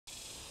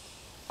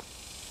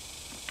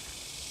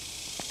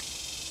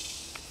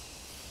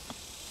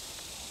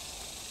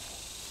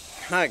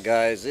Hi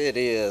guys, it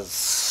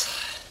is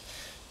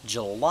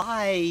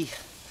July,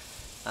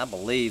 I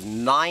believe,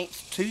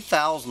 9th,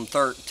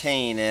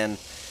 2013, and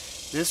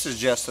this is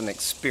just an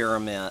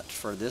experiment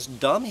for this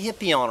dumb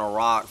hippie on a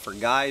rock. For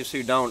guys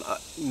who don't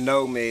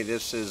know me,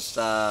 this is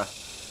my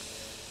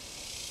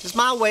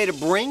way to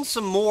bring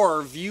some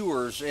more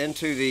viewers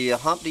into the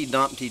Humpty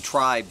Dumpty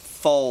tribe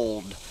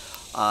fold.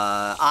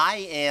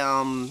 I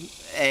am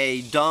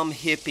a dumb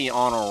hippie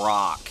on a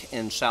rock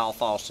in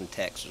South Austin,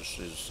 Texas,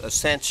 is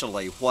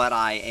essentially what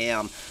I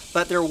am.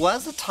 But there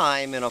was a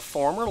time in a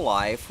former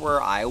life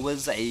where I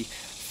was a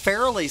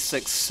fairly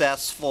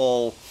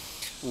successful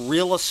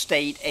real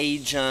estate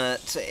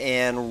agent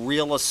and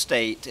real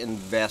estate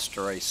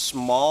investor, a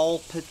small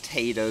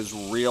potatoes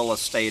real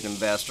estate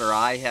investor.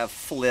 I have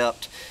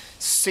flipped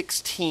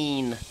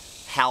 16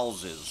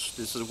 houses.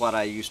 This is what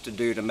I used to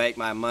do to make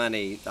my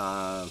money.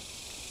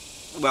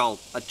 Well,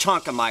 a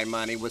chunk of my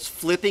money was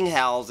flipping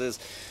houses,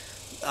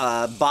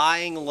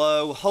 buying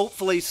low,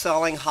 hopefully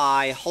selling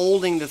high,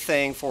 holding the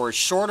thing for as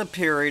short a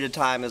period of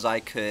time as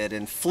I could,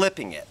 and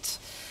flipping it.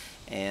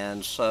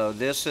 And so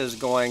this is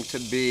going to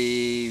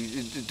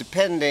be,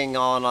 depending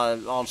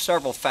on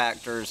several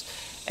factors,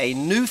 a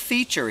new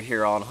feature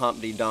here on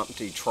Humpty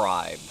Dumpty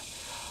Tribe.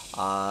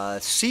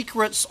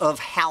 Secrets of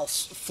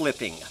house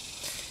flipping.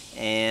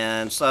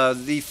 And so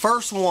the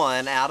first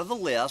one out of the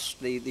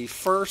list, the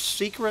first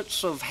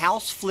Secrets of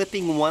House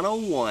Flipping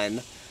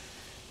 101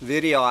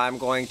 video I'm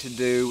going to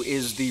do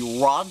is the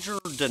Roger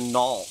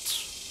Denault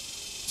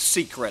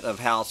secret of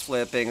house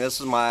flipping. This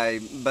is my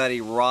buddy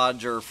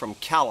Roger from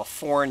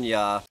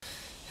California,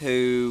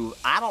 who,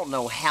 I don't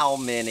know how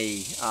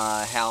many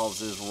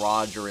houses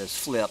Roger has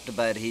flipped,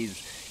 but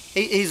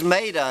he's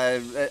made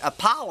a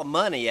pile of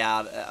money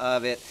out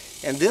of it.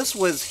 And this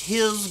was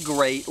his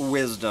great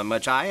wisdom,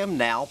 which I am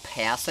now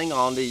passing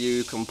on to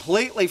you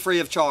completely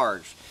free of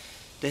charge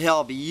to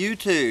help you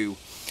too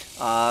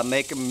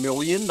make $1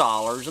 million in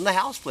the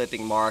house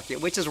flipping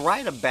market, which is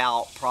right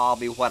about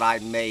probably what I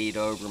made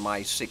over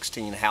my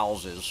 16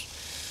 houses.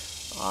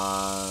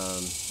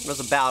 It was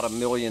about $1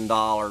 million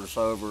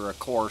over a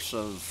course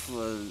of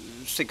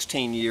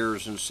 16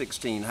 years and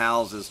 16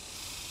 houses.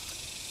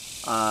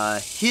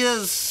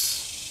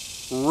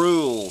 His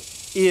rule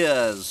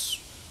is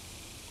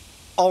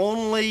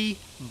only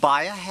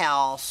buy a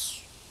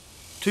house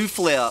to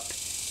flip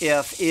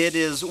if it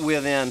is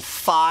within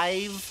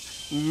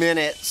 5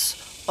 minutes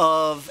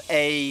of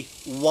a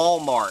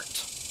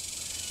Walmart.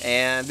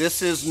 And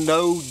this is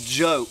no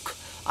joke.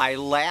 I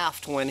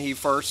laughed when he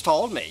first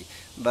told me,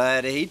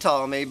 but he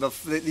told me the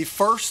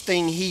first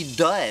thing he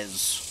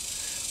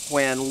does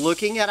when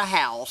looking at a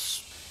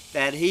house,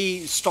 that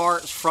he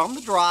starts from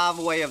the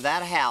driveway of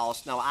that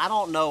house. Now, I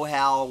don't know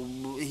how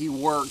he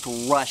worked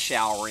rush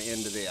hour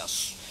into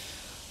this.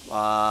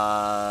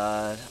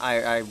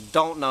 I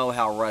don't know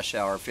how rush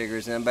hour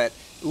figures in, but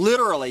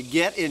literally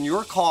get in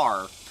your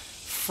car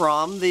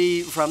from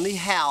the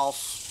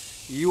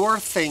house you are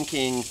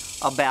thinking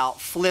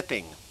about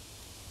flipping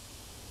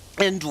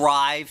and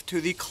drive to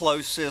the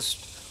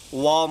closest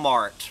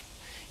Walmart.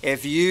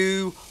 If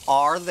you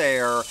are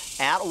there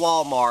at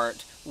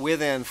Walmart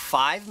within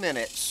 5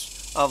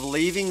 minutes of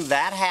leaving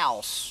that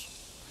house,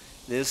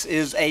 this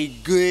is a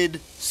good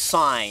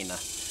sign.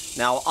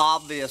 Now,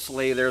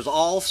 obviously, there's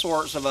all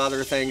sorts of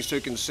other things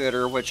to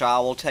consider, which I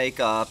will take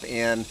up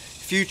in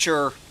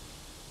future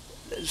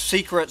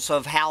Secrets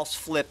of House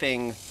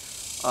Flipping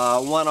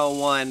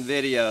 101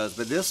 videos.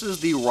 But this is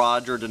the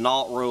Roger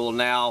Denault rule.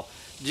 Now,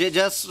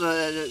 just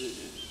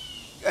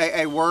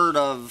a word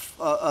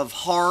of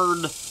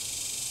hard-earned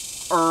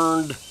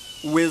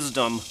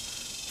wisdom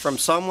from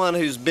someone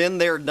who's been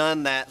there,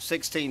 done that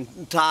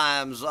 16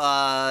 times.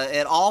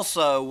 It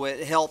also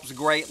helps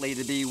greatly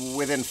to be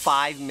within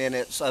 5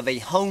 minutes of a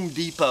Home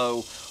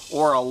Depot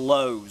or a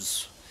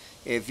Lowe's.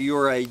 If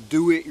you're a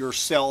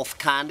do-it-yourself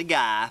kind of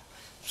guy,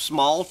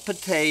 small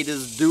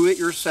potatoes,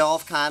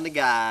 do-it-yourself kind of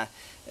guy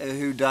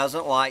who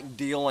doesn't like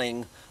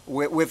dealing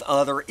with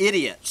other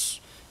idiots,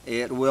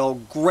 it will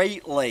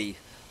greatly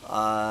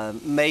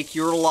make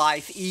your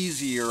life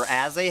easier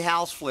as a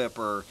house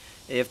flipper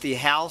if the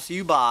house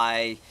you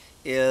buy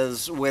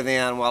is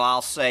within, well,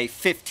 I'll say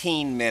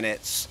 15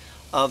 minutes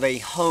of a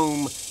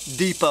Home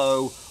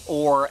Depot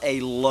or a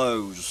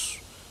Lowe's.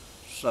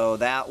 So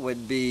that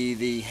would be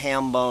the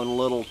ham-bone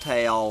little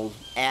tail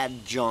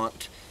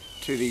adjunct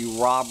to the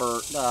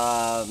Roger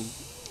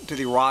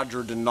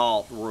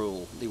Denault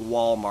rule, the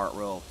Walmart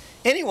rule.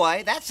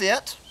 Anyway, that's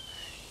it.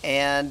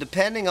 And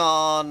depending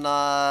on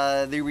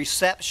the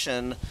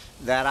reception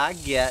that I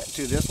get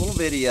to this little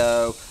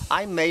video,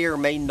 I may or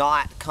may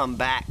not come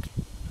back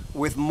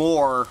with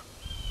more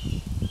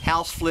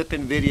house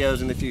flipping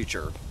videos in the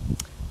future.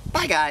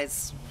 Bye,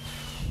 guys.